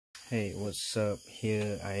Hey, what's up?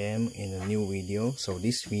 Here I am in a new video. So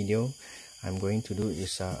this video I'm going to do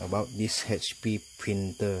is about this HP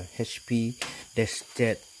printer, HP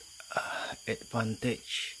DESKJET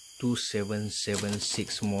Advantage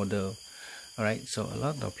 2776 model. Alright, so a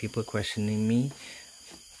lot of people questioning me,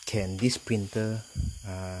 can this printer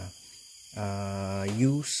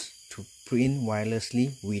use to print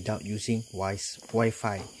wirelessly without using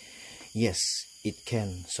Wi-Fi? Yes, it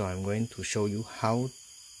can. So I'm going to show you how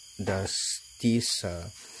does this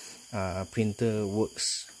printer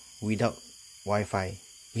works without Wi-Fi.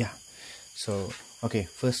 Yeah, so okay,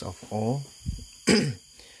 first of all,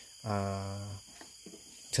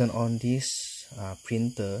 turn on this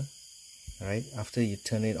printer. Right, after you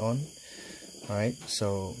turn it on, alright,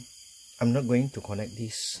 so I'm not going to connect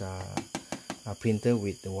this printer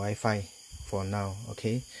with the Wi-Fi for now.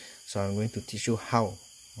 Okay, so I'm going to teach you how.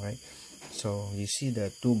 Right, so you see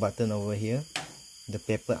the two buttons over here, the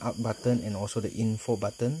paper up button and also the info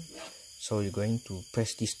button. So you're going to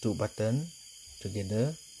press these two buttons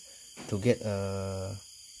together to get a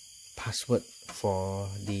password for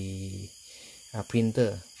the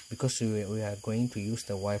printer, because we are going to use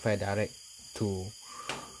the Wi-Fi Direct to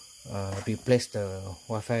replace the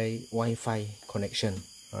Wi-Fi connection.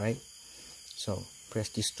 Alright, so press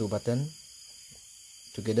these two buttons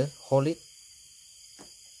together, hold it.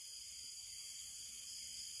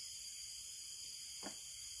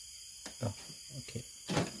 Oh, okay.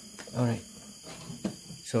 Alright,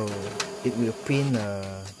 so it will print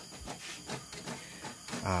a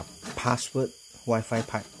password,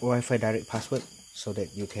 Wi-Fi Direct password, so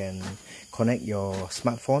that you can connect your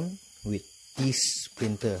smartphone with this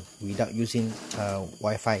printer without using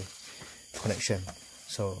Wi-Fi connection.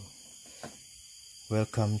 So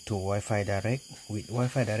welcome to Wi-Fi Direct. With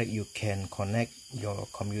Wi-Fi Direct, you can connect your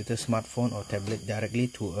computer, smartphone or tablet directly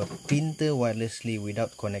to a printer wirelessly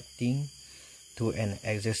without connecting to an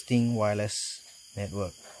existing wireless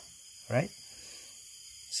network. Right?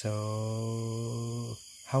 So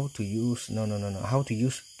how to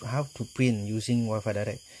print using Wi-Fi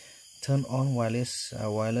Direct? Turn on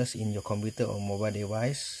wireless in your computer or mobile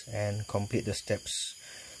device and complete the steps.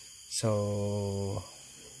 So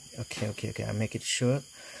okay, I make it short.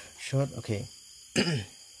 Okay.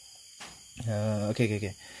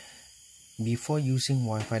 Okay. Before using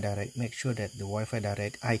Wi-Fi Direct, make sure that the Wi-Fi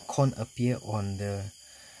Direct icon appear on the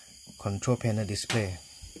control panel display.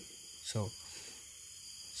 So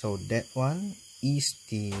that one is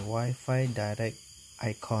the Wi-Fi Direct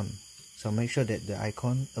icon. So make sure that the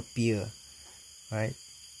icon appear. Right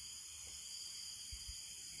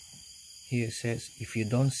here it says, if you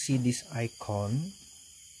don't see this icon,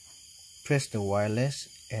 press the wireless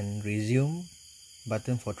and resume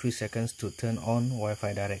button for 3 seconds to turn on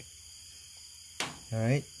Wi-Fi Direct.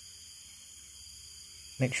 Alright,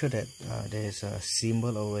 make sure that there is a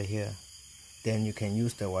symbol over here, then you can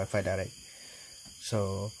use the Wi-Fi Direct.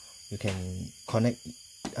 So you can connect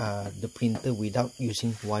the printer without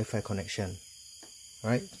using Wi-Fi connection.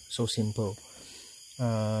 Right, so simple.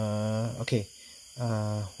 Okay,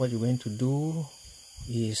 what you're going to do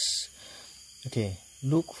is, okay,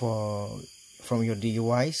 look for from your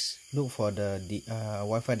device, look for the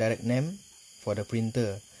Wi-Fi Direct name for the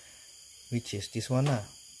printer, which is this one,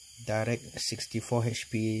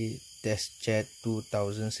 DIRECT-64HP DeskJet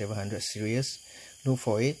 2700 series. Look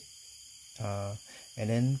for it, and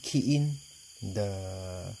then key in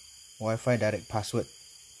the Wi-Fi Direct password.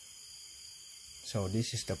 So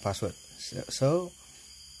this is the password. So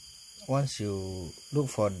once you look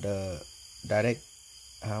for the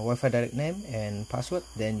Wi-Fi Direct name and password,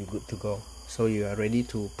 then you're good to go. So you are ready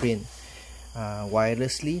to print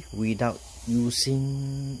wirelessly without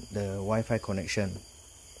using the Wi-Fi connection.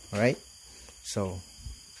 Alright, so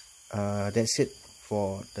that's it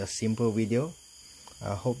for the simple video.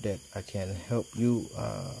 I hope that I can help you.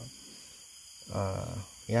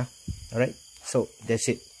 Yeah, alright, so that's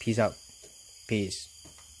it. Peace out. Peace.